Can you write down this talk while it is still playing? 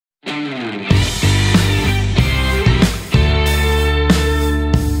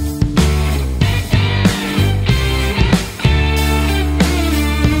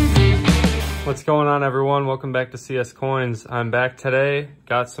going on, everyone? Welcome back to CS Coins. I'm back today.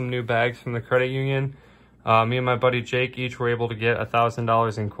 Got some new bags from the credit union. Me and my buddy Jake each were able to get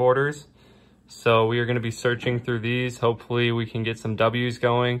 $1,000 in quarters. So we are going to be searching through these. Hopefully we can get some W's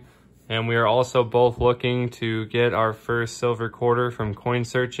going. And we are also both looking to get our first silver quarter from coin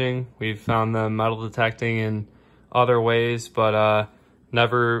searching. We've found them metal detecting in other ways, but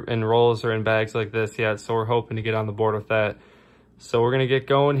never in rolls or in bags like this yet. So we're hoping to get on the board with that. So we're going to get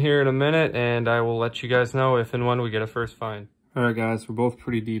going here in a minute, and I will let you guys know if and when we get a first find. All right, guys, we're both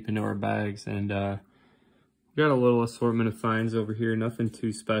pretty deep into our bags, and we got a little assortment of finds over here. Nothing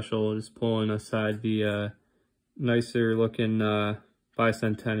too special, just pulling aside the nicer looking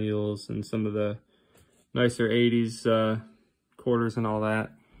bicentennials and some of the nicer 80s quarters and all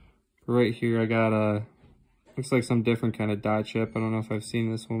that. Right here, I got a looks like some different kind of die chip. I don't know if I've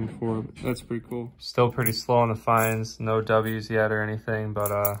seen this one before, but that's pretty cool. Still pretty slow on the finds. No W's yet or anything, but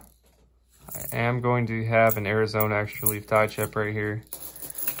I am going to have an Arizona extra leaf die chip right here.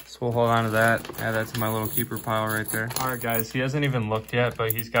 So we'll hold on to that. Add that to my little keeper pile right there. All right, guys, he hasn't even looked yet,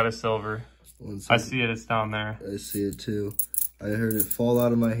 but he's got a silver. I see it, it's down there. I see it too. I heard it fall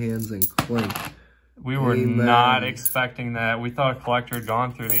out of my hands and clink. We were not expecting that. We thought a collector had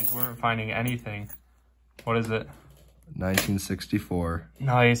gone through these. We weren't finding anything. What is it? 1964.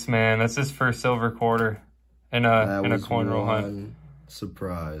 Nice, man. That's his first silver quarter in a coin roll hunt.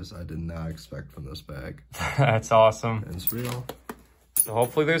 Surprise I did not expect from this bag. That's awesome. It's real. So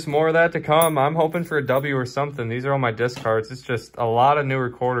hopefully there's more of that to come. I'm hoping for a W or something. These are all my discards. It's just a lot of newer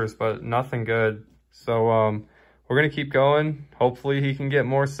quarters, but nothing good. So we're gonna keep going. Hopefully he can get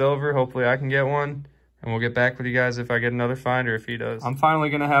more silver. Hopefully I can get one. And we'll get back with you guys if I get another find or if he does. I'm finally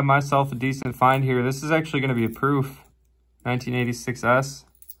going to have myself a decent find here. This is actually going to be a proof. 1986S.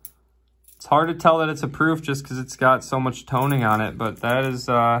 It's hard to tell that it's a proof just because it's got so much toning on it. But that is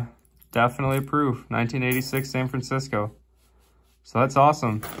definitely a proof. 1986 San Francisco. So that's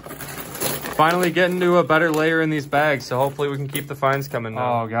awesome. Finally getting to a better layer in these bags. So hopefully we can keep the finds coming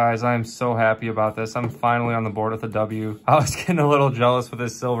now. Oh, guys, I am so happy about this. I'm finally on the board with a W. I was getting a little jealous with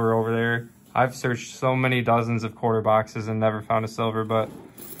this silver over there. I've searched so many dozens of quarter boxes and never found a silver, but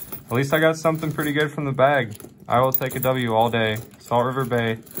at least I got something pretty good from the bag. I will take a W all day. Salt River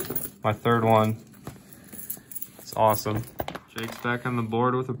Bay, my third one. It's awesome. Jake's back on the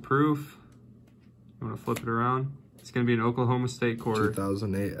board with a proof. I'm gonna flip it around. It's gonna be an Oklahoma State quarter.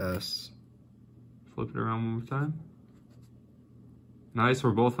 2008S. Flip it around one more time. Nice,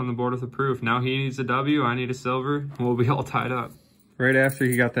 we're both on the board with a proof. Now he needs a W, I need a silver, and we'll be all tied up. Right after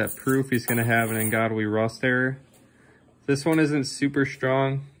he got that proof, he's going to have an Ungodly Rust error. This one isn't super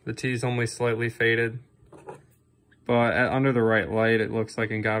strong. The T's only slightly faded. But under the right light, it looks like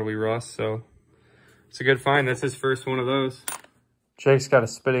Ungodly Rust. So it's a good find. That's his first one of those. Jake's got a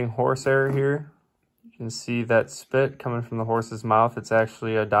spitting horse error here. You can see that spit coming from the horse's mouth. It's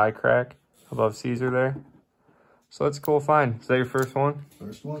actually a die crack above Caesar there. So that's a cool find. Is that your first one?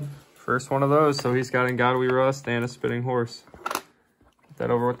 First one. First one of those. So he's got Ungodly Rust and a spitting horse. That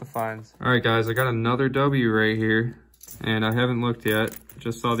over with the finds. All right, guys, I got another W right here, and I haven't looked yet.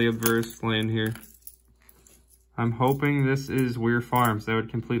 Just saw the obverse laying here. I'm hoping this is Weir Farms. That would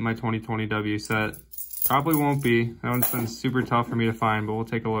complete my 2020 W set. Probably won't be. That one's been super tough for me to find, but we'll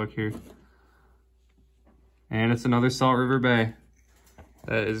take a look here. And it's another Salt River Bay.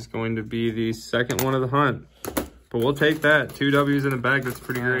 That is going to be the second one of the hunt. But we'll take that. 2 W's in a bag. That's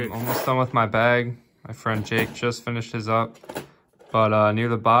pretty great. I'm almost done with my bag. My friend Jake just finished his up. But near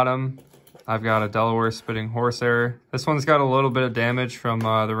the bottom, I've got a Delaware spitting horse error. This one's got a little bit of damage from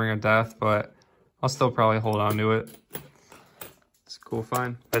the Ring of Death, but I'll still probably hold on to it. It's a cool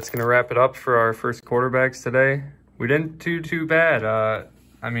find. That's going to wrap it up for our first quarter bags today. We didn't do too bad.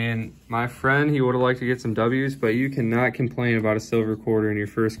 I mean, my friend, he would have liked to get some W's, but you cannot complain about a silver quarter in your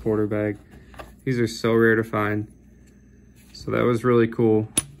first quarter bag. These are so rare to find. So that was really cool.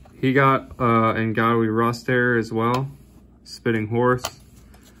 He got Ungodly Rust error as well. Spitting horse.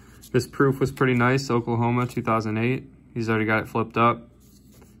 This proof was pretty nice. Oklahoma 2008. He's already got it flipped up.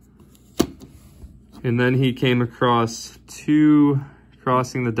 And then he came across 2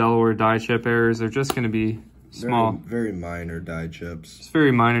 crossing the Delaware die chip errors. They're just going to be small. Very minor die chips. It's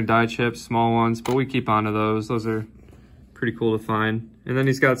very minor die chips, small ones, but we keep on to those. Those are pretty cool to find. And then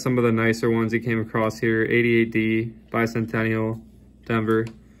he's got some of the nicer ones he came across here. 88D, Bicentennial, Denver,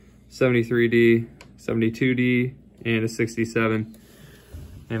 73D, 72D, and a 67.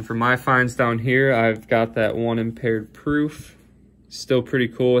 And for my finds down here, I've got that 1 impaired proof. Still pretty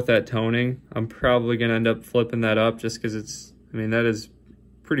cool with that toning. I'm probably gonna end up flipping that up just because it's, I mean, that is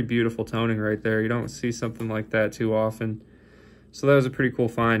pretty beautiful toning right there. You don't see something like that too often. So that was a pretty cool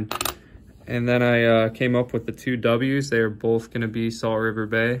find. And then I came up with the 2 W's. They are both going to be Salt River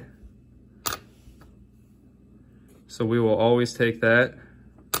Bay. So we will always take that.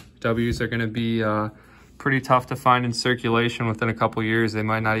 W's are going to be pretty tough to find in circulation within a couple years. They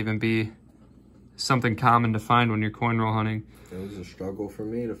might not even be something common to find when you're coin roll hunting. It was a struggle for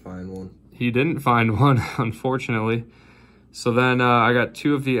me to find one. He didn't find one, unfortunately. So then I got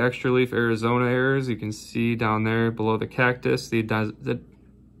 2 of the Extra Leaf Arizona errors. You can see down there below the cactus. The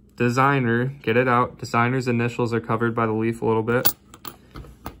designer, get it out, designer's initials are covered by the leaf a little bit.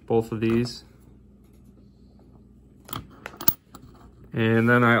 Both of these. And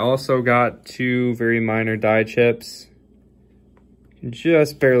then I also got 2 very minor die chips. You can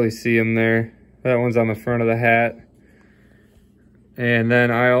just barely see them there. That one's on the front of the hat. And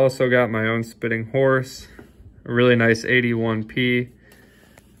then I also got my own Spitting Horse, a really nice 81p.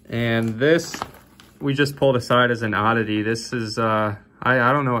 And this, we just pulled aside as an oddity. This is, I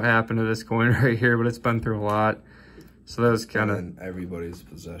don't know what happened to this coin right here, but it's been through a lot. So that was kind of in everybody's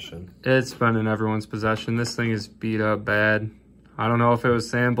possession. It's been in everyone's possession. This thing is beat up bad. I don't know if it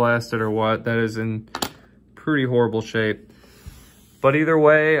was sandblasted or what. That is in pretty horrible shape. But either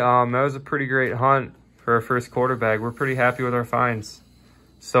way, that was a pretty great hunt for our first quarter bag. We're pretty happy with our finds.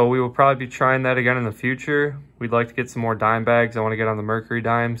 So we will probably be trying that again in the future. We'd like to get some more dime bags. I want to get on the Mercury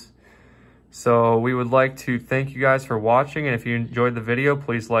dimes. So we would like to thank you guys for watching. And if you enjoyed the video,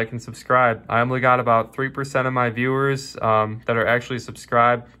 please like and subscribe. I only got about 3% of my viewers that are actually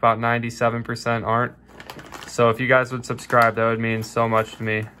subscribed. About 97% aren't. So if you guys would subscribe, that would mean so much to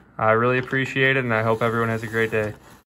me. I really appreciate it, and I hope everyone has a great day.